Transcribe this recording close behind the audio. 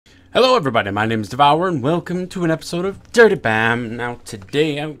Hello everybody, my name is Devour and welcome to an episode of Dirty Bam. Now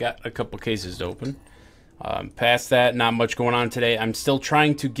today I've got a couple cases to open. Past that, not much going on today. I'm still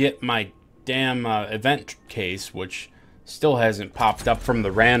trying to get my damn event case, which still hasn't popped up from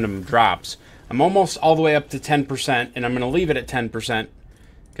the random drops. I'm almost all the way up to 10% and I'm going to leave it at 10%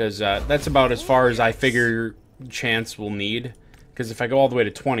 because that's about as far as I figure chance will need. Because if I go all the way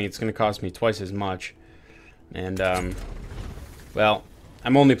to 20, it's going to cost me twice as much. And, well,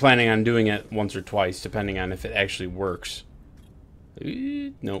 I'm only planning on doing it once or twice, depending on if it actually works.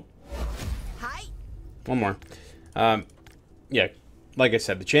 Nope. Hi. One more. Yeah, like I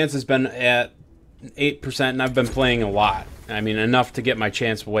said, the chance has been at 8%, and I've been playing a lot. I mean, enough to get my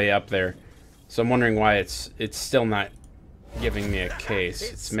chance way up there. So I'm wondering why it's still not giving me a case.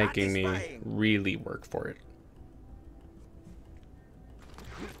 It's making me really work for it.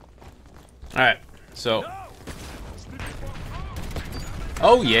 Alright, so...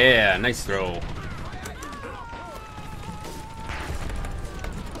 Oh yeah, nice throw.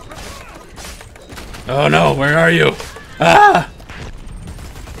 Oh no, where are you? Ah!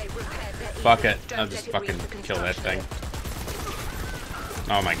 Fuck it, I'll just fucking kill that thing.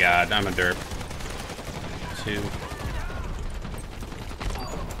 Oh my god, I'm a derp. 2.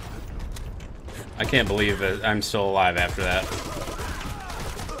 I can't believe that I'm still alive after that.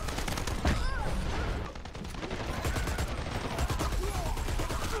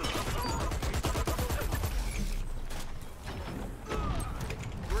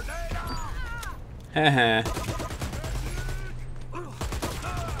 Haha.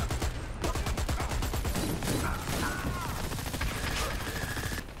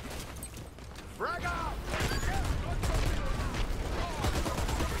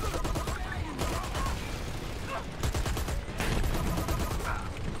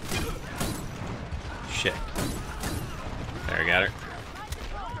 Shit. There, I got her.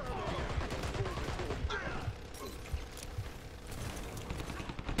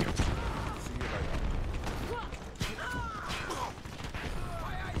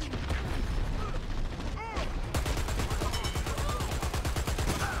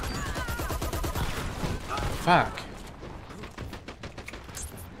 Fuck.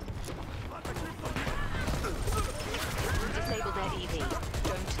 Disable their EV.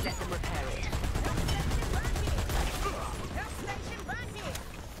 Don't let them repair it.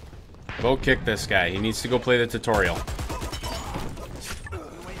 Go kick this guy. He needs to go play the tutorial. You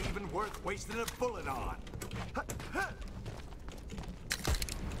ain't even worth wasting a bullet on.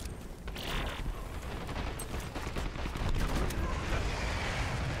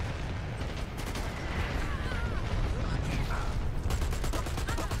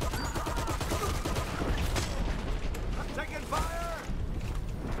 Taking fire!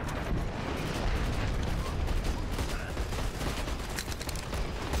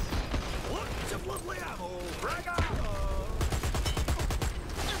 Some lovely ammo! Frag out!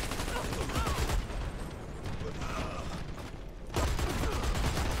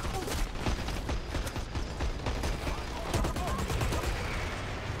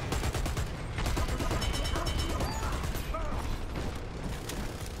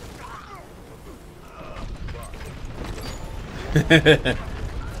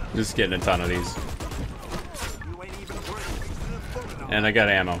 Just getting a ton of these. You ain't even worth wasting a bullet on. And I got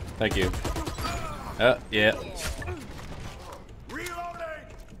ammo. Thank you. Yeah. Reloading!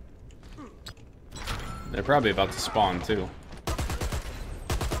 They're probably about to spawn, too.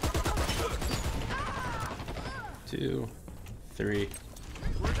 2, 3.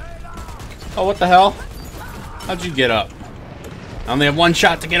 Oh, what the hell? How'd you get up? I only have one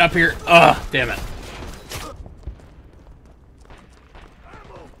shot to get up here. Ugh, damn it.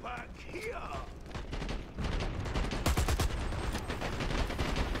 Ammo back here!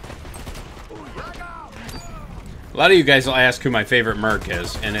 A lot of you guys will ask who my favorite merc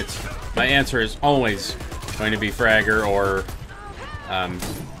is, and my answer is always going to be Fragger or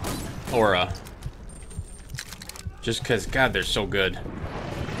Aura. Just because, God, they're so good.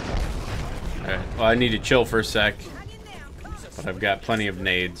 Alright, well, I need to chill for a sec, but I've got plenty of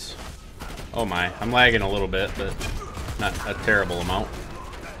nades. Oh my, I'm lagging a little bit, but not a terrible amount.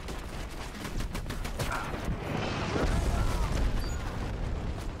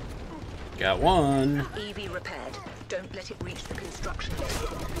 Got one. EV repaired. Don't let it reach the construction area.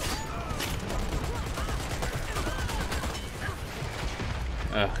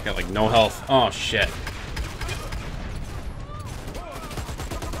 I got like no health. Oh shit.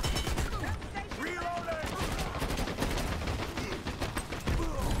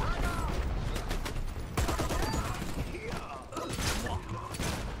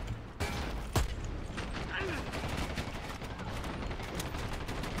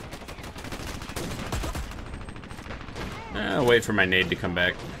 I'll wait for my nade to come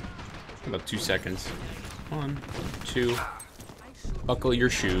back. About 2 seconds. 1, 2. Buckle your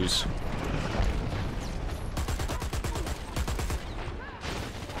shoes.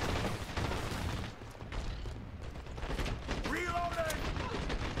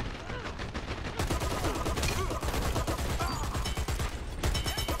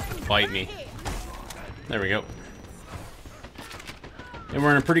 Bite me. There we go. And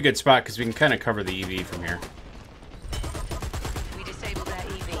we're in a pretty good spot because we can kind of cover the EV from here. We disabled their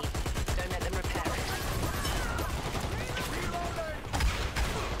EV. Don't let them repair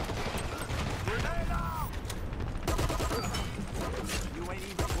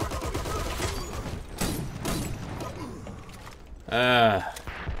it.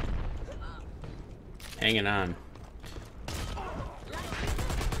 Hanging on.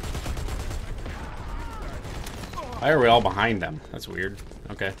 Why are we all behind them? That's weird.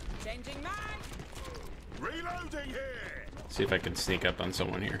 Okay. See if I can sneak up on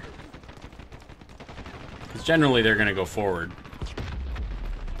someone here. Because generally they're going to go forward.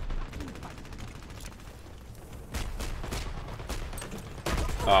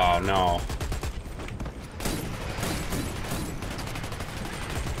 Oh, no.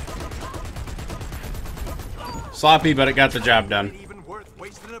 Sloppy, but it got the job done. Even worth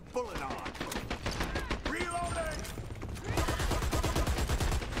wasting a bullet on.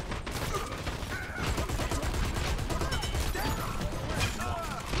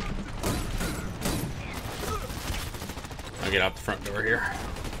 I'll get out the front door here.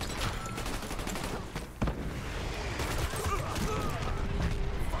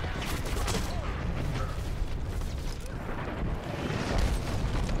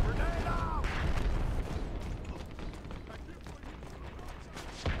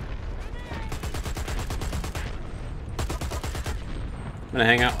 I'm gonna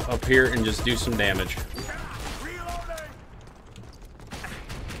hang out up here and just do some damage.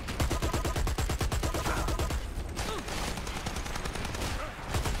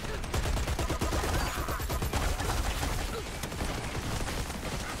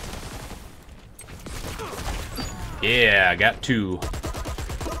 Yeah, I got 2.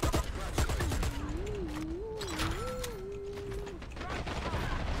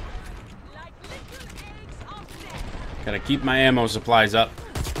 Gotta keep my ammo supplies up.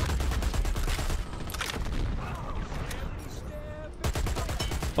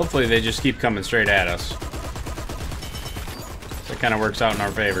 Hopefully they just keep coming straight at us. That kind of works out in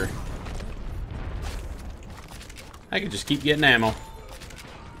our favor. I can just keep getting ammo.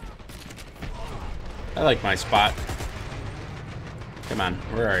 I like my spot. Come on,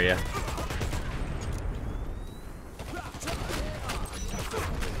 where are you?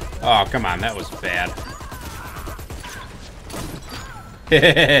 Oh, come on, that was bad.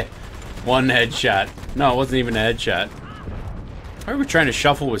 One headshot. No, it wasn't even a headshot. Why are we trying to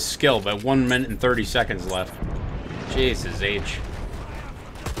shuffle with skill, but 1 minute and 30 seconds left? Jesus H.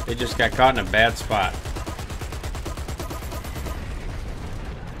 They just got caught in a bad spot.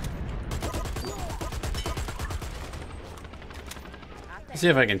 Let's see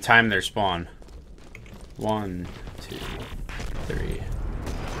if I can time their spawn. 1, 2, 3.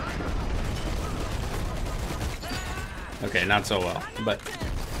 Okay, not so well, but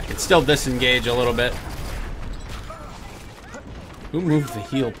I can still disengage a little bit. Who moved the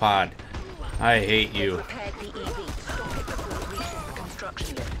heal pod? I hate you. repaired the EV. Stop it before it reaches the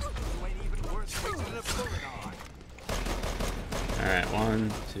construction lift. Alright,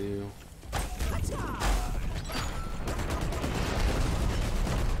 1, 2.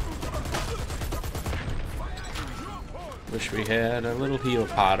 Wish we had a little heal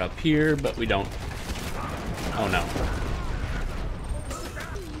pod up here, but we don't. Oh no.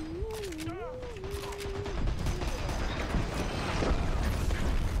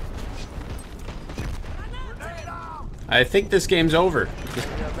 I think this game's over.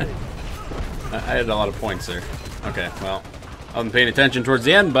 I had a lot of points there. Okay, well, I wasn't paying attention towards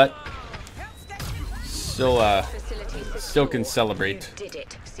the end, but still can celebrate.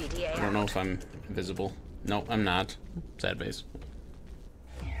 I don't know if I'm invisible. No, I'm not. Sad face.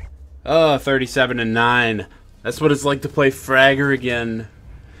 Oh, 37-9. That's what it's like to play Fragger again.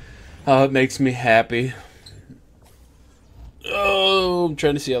 Oh, it makes me happy. Oh, I'm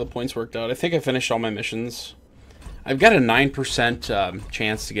trying to see how the points worked out. I think I finished all my missions. I've got a 9%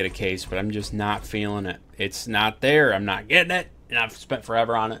 chance to get a case, but I'm just not feeling it. It's not there. I'm not getting it, and I've spent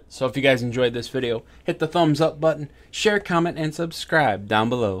forever on it. So if you guys enjoyed this video, hit the thumbs up button, share, comment, and subscribe down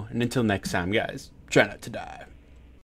below. And until next time, guys, try not to die.